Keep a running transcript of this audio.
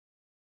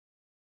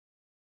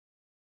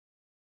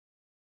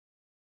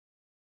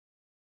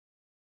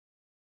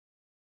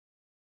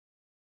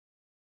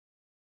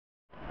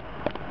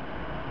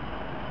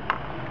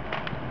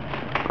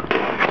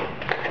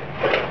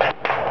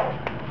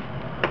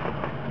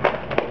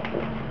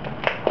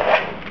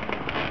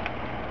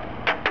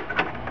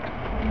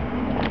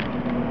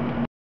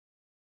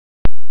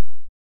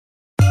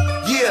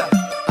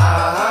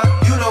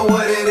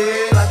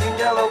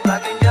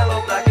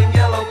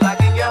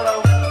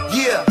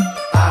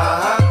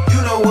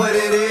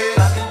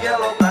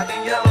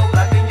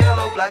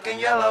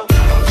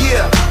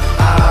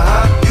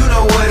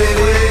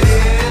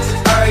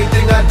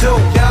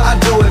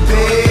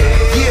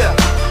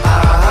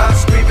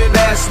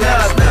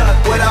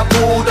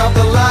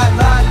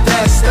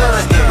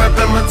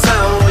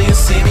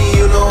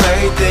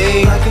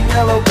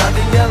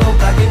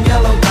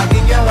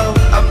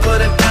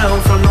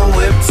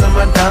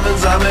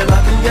diamonds, I'm in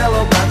black and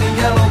yellow, black and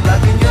yellow,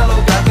 black and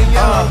yellow, black and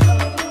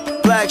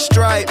yellow. Black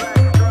stripe,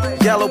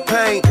 yellow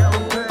paint.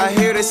 I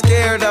hear they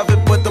scared of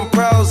it, but them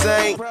pros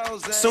ain't.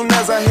 Soon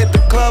as I hit the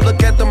club,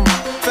 look at them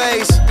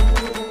face.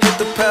 Hit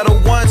the pedal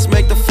once,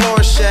 make the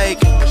floor shake.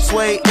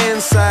 Sway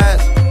inside,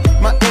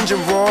 my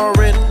engine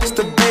roaring. It's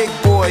the big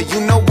boy,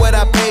 you know what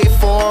I paid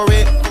for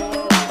it.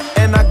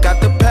 And I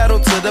got the pedal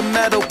to the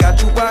metal.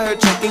 Got you out here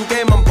checking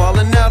game, I'm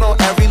ballin' out on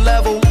every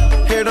level.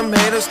 Hear them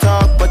haters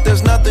talk, but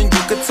there's nothing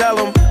you could tell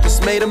them.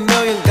 Just made $1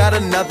 million, got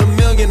another $1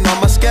 million on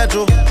my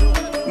schedule.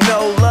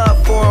 No love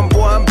for them,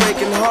 boy, I'm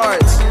breaking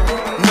hearts.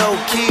 No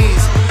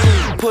keys,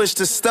 push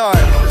to start.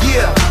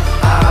 Yeah,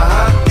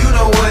 you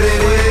know what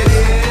it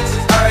is.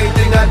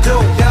 Everything I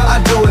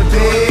do it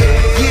big.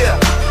 Yeah,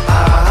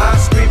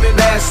 screaming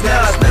that's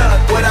not.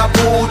 When I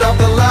pulled off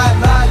the lot,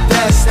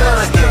 that's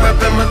not. Yeah,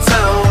 reppin' my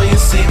town, when you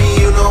see me,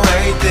 you know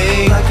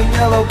everything. Black and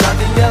yellow, black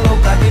and yellow,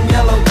 black and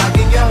yellow, black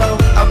and yellow.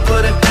 I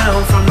put it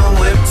down from the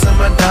whip to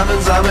my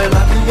diamonds, I'm in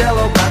black and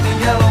yellow, black and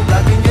yellow,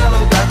 black and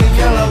yellow, black and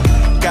yellow.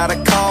 Got a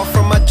call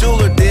from my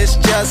jeweler, this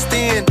just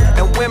in.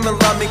 And women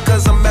love me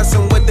cause I'm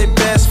messing with their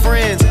best